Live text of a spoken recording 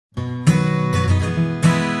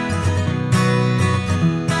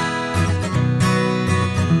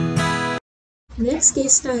Next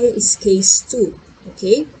case tayo is case 2.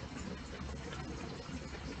 Okay?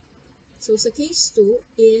 So, sa case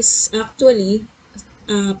 2 is actually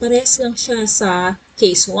parehas lang siya sa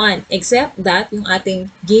case 1, except that yung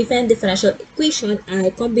ating given differential equation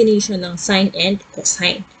ay combination ng sine and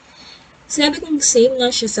cosine. Sinabi kong same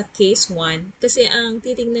lang siya sa case 1 kasi ang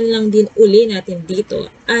titingnan lang din uli natin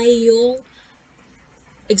dito ay yung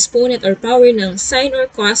exponent or power ng sine or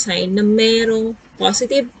cosine na merong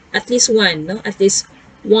positive at least one, no? At least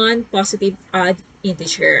one positive odd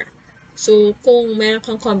integer. So, kung meron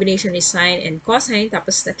kang combination ni sine and cosine,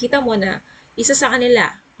 tapos nakita mo na isa sa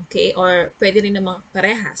kanila, okay, or pwede rin namang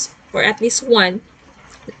parehas, or at least one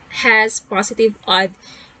has positive odd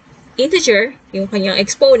integer, yung kanyang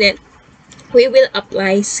exponent, we will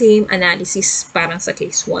apply same analysis parang sa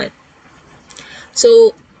case 1.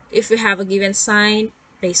 So, if we have a given sine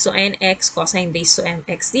raised to nx, cosine raised to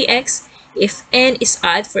mx dx, if n is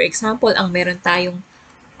odd, for example, ang meron tayong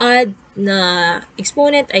odd na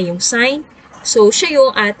exponent ay yung sine, so siya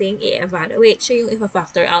yung ating i-evaluate. Siya yung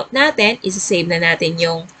ipa-factor out natin, isa-save na natin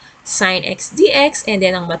yung sine x dx, and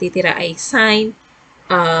then ang matitira ay sine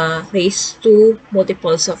raised to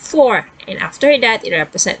multiples of 4. And after that,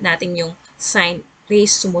 i-represent natin yung sine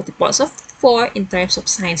raised to multiples of 4 in terms of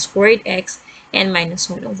sine squared x and minus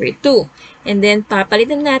 1 over 2. And then,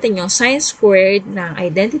 papalitan natin yung sine squared ng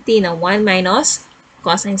identity na 1 minus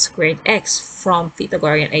cosine squared x from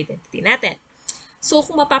Pythagorean identity natin. So,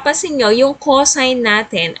 kung mapapansin nyo, yung cosine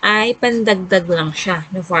natin ay pandagdag lang siya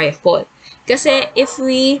na variable. Kasi if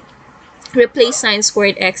we replace sine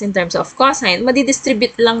squared x in terms of cosine,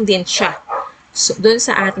 madidistribute lang din siya. So, dun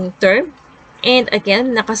sa ating term. And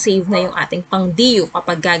again, nakasave na yung ating pang du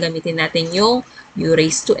kapag gagamitin natin yung u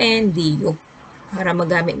raised to n du para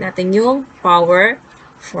magamit natin yung power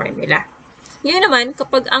formula. Ngayon naman,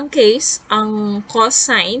 kapag ang case, ang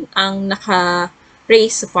cosine ang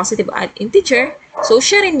naka-raise sa positive odd integer, so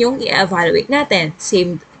siya rin yung i-evaluate natin.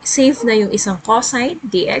 Save na yung isang cosine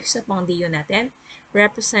dx sa pang du natin.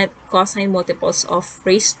 Represent cosine multiples of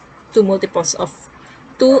raised to multiples of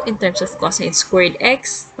 2 in terms of cosine squared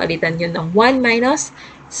x. Palitan yun ng 1 minus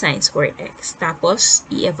sine squared x. Tapos,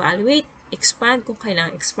 i-evaluate, expand kung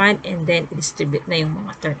kailangan expand, and then i-distribute na yung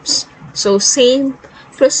mga terms. So, same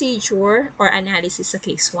procedure or analysis sa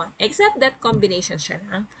case 1. Except that combination siya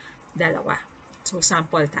ng dalawa. So,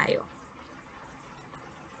 sample tayo.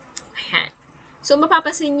 Ayan. So,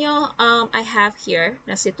 mapapansin nyo, I have here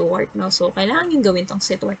na set work, no? So, kailangan yung gawin tong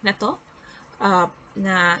set work na to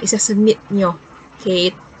na isa-submit nyo.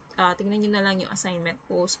 Okay, tingnan nyo na lang yung assignment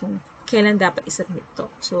post kung kailan dapat isubmit to.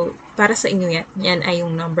 So, para sa inyo yan. Yan ay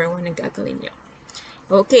yung number 1 na gagawin nyo.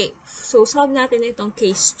 Okay, so solve natin itong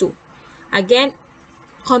case 2. Again,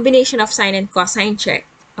 combination of sine and cosine check.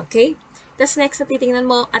 Okay? Tapos next na titingnan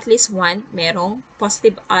mo, at least 1, merong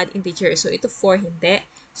positive odd integer. So, ito 4, hindi.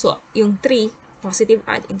 So, yung 3, positive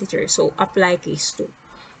odd integer. So, apply case 2.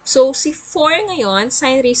 So, si 4 ngayon,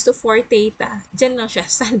 sine raised to 4 theta, dyan lang siya,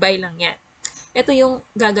 standby lang yan. Ito yung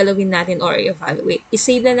gagalawin natin or evaluate.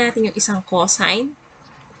 I-save na natin yung isang cosine.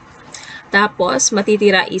 Tapos,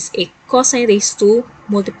 matitira is a cosine raised to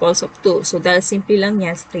multiples of 2. So, dahil simple lang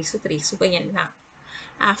yan, raised to 3. So, ganyan lang.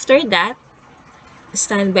 After that,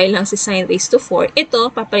 standby lang si sine raised to 4.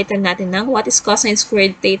 Ito, papalitan natin ng what is cosine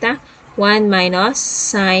squared theta? 1 minus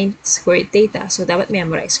sine squared theta. So, dapat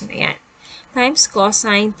memorize ko na yan. Times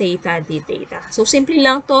cosine theta d theta. So, simple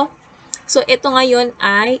lang to. So, ito ngayon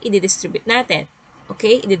ay i-distribute natin.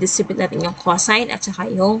 Okay? I-distribute natin yung cosine at saka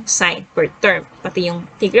yung sine per term. Pati yung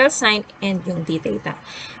integral sine and yung d theta.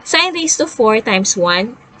 Sine raised to 4 times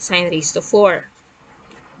 1, sine raised to 4.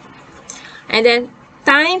 And then,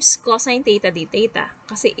 times cosine theta d theta.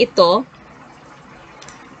 Kasi itong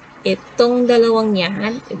dalawang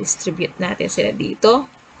yan, i-distribute natin sila dito.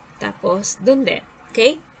 Tapos, dun din.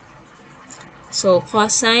 Okay? So,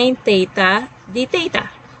 cosine theta d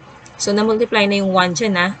theta. So, na-multiply na yung 1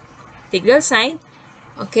 dyan, ha? Integral sine.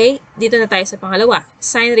 Okay? Dito na tayo sa pangalawa.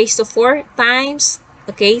 Sine raised to 4 times,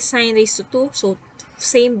 okay, sine raised to 2. So,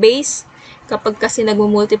 same base. Kapag kasi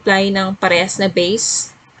nag-multiply ng parehas na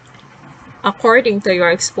base, according to your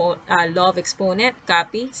law of exponent,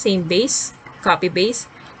 copy, same base, copy base,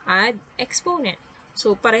 add exponent.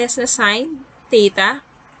 So, parehas na sine, theta.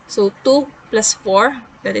 So, 2 plus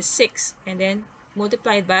 4, that is 6. And then,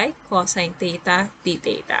 multiplied by cosine theta d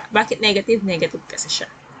theta. Bakit negative? Negative kasi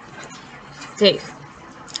siya. Okay.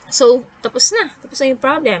 So, tapos na. Tapos na yung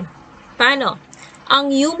problem. Paano?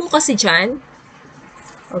 Ang u mo kasi dyan,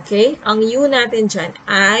 okay, ang u natin dyan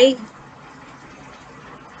ay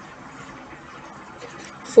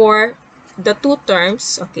for the two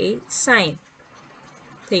terms, okay, sine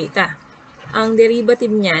theta. Ang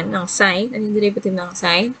derivative niyan ng sine, ano yung derivative ng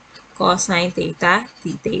sine? Cosine theta,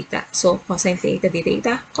 d theta. So, cosine theta, d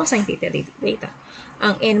theta, cosine theta, d theta.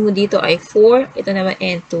 Ang n mo dito ay 4, ito naman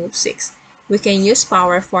n2, 6. We can use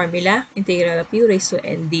power formula, integral of u raised to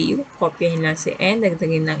n du. Kopyahin lang si n,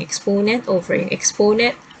 dagdagin ng exponent over yung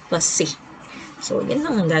exponent plus c. So, yan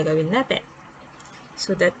lang ang gagawin natin.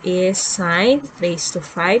 So, that is sine raised to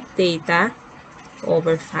 5 theta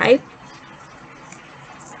over 5.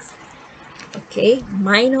 Okay,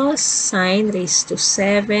 minus sine raised to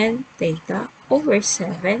 7 theta over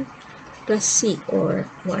 7 plus c, or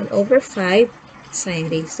 1 over 5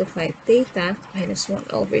 sine raised to 5 theta minus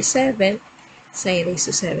 1 over 7 sine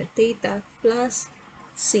raised to 7 theta plus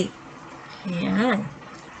c. Ayan.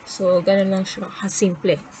 So, ganun lang siya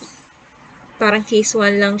kasimple. Parang case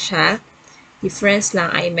 1 lang siya. Difference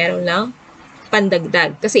lang ay meron lang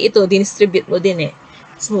pandagdag. Kasi ito, dinistribute mo din eh.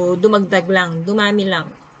 So, dumagdag lang, dumami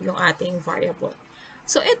lang yung ating variable.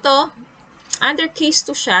 So, ito, under case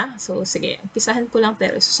 2 siya. So, sige, umpisahan ko lang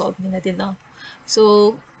pero isosolve nyo na din, no?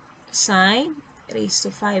 So, sine raised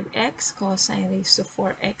to 5x cosine raised to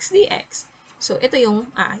 4x dx. So, ito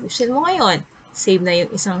yung aayusin mo ngayon. Save na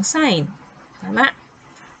yung isang sine. Tama?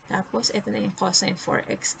 Tapos, ito na yung cosine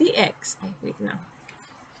 4x dx. Ay, wait lang.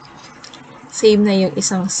 Save na yung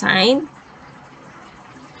isang sine.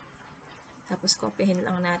 Tapos, copyhin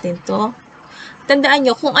lang natin to. Tandaan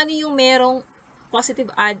nyo, kung ano yung merong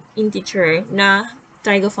positive odd integer na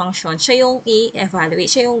trigo function, siya yung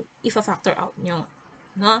i-evaluate, siya yung i-factor out nyo.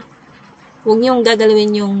 No? Huwag nyo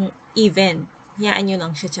gagalawin yung even. Hayaan nyo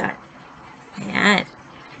lang siya dyan. Ayan.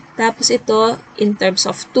 Tapos ito, in terms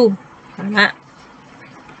of 2. Tama?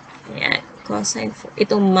 Ayan. Cosine 4.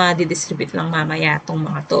 Itong madidistribute lang mamaya itong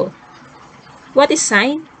mga to. What is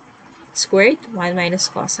sine? Squared. 1 minus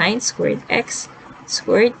cosine squared x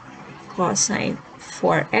squared cosine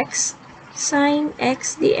 4x sine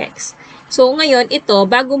x dx. So, ngayon, ito,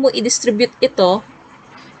 bago mo i-distribute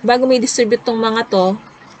tong mga to,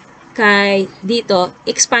 kay dito,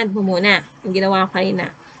 expand mo muna. Yung ginawa ko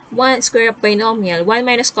kanina. 1 square of binomial, 1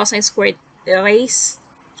 minus cosine squared raised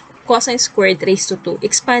to 2.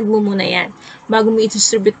 Expand mo muna yan. Bago mo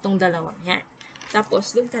i-distribute tong dalawang yan.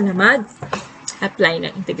 Tapos, doon ka na mag-apply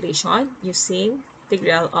ng integration using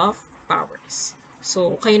integral of powers.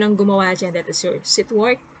 So, kayo nang gumawa dyan. That is your sit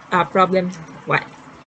work problem 1.